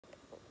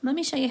Let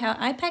me show you how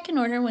I pack an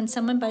order when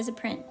someone buys a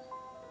print.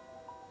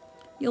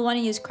 You'll want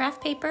to use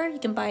craft paper. You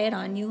can buy it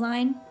on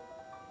Uline.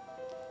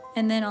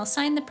 And then I'll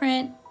sign the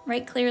print,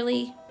 write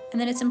clearly, and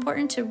then it's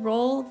important to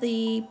roll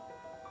the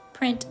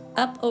print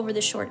up over the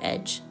short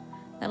edge.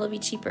 That'll be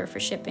cheaper for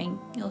shipping.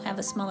 You'll have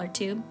a smaller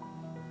tube.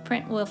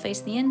 Print will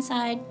face the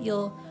inside.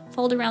 You'll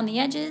fold around the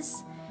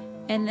edges,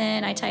 and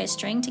then I tie a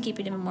string to keep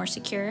it even more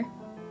secure.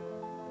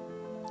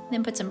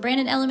 Then put some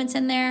branded elements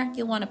in there.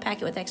 You'll want to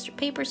pack it with extra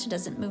paper so it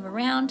doesn't move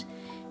around.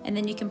 And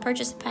then you can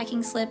purchase a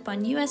packing slip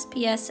on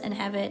USPS and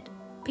have it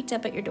picked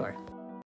up at your door.